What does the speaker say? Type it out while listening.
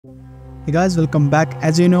Hey guys, welcome back.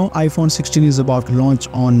 As you know, iPhone 16 is about to launch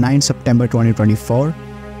on 9 September 2024.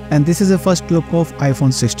 And this is the first look of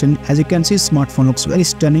iPhone 16. As you can see, smartphone looks very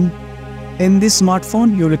stunning. In this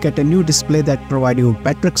smartphone, you will get a new display that provides you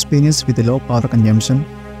better experience with a low power consumption.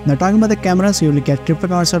 Now talking about the cameras, you will get triple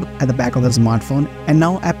camera at the back of the smartphone. And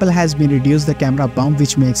now Apple has been reduced the camera bump,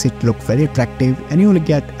 which makes it look very attractive. And you will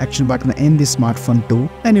get action button in this smartphone too.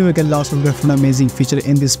 And you will get lots of different amazing features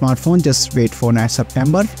in this smartphone. Just wait for 9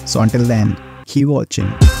 September. So until then, keep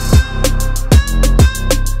watching.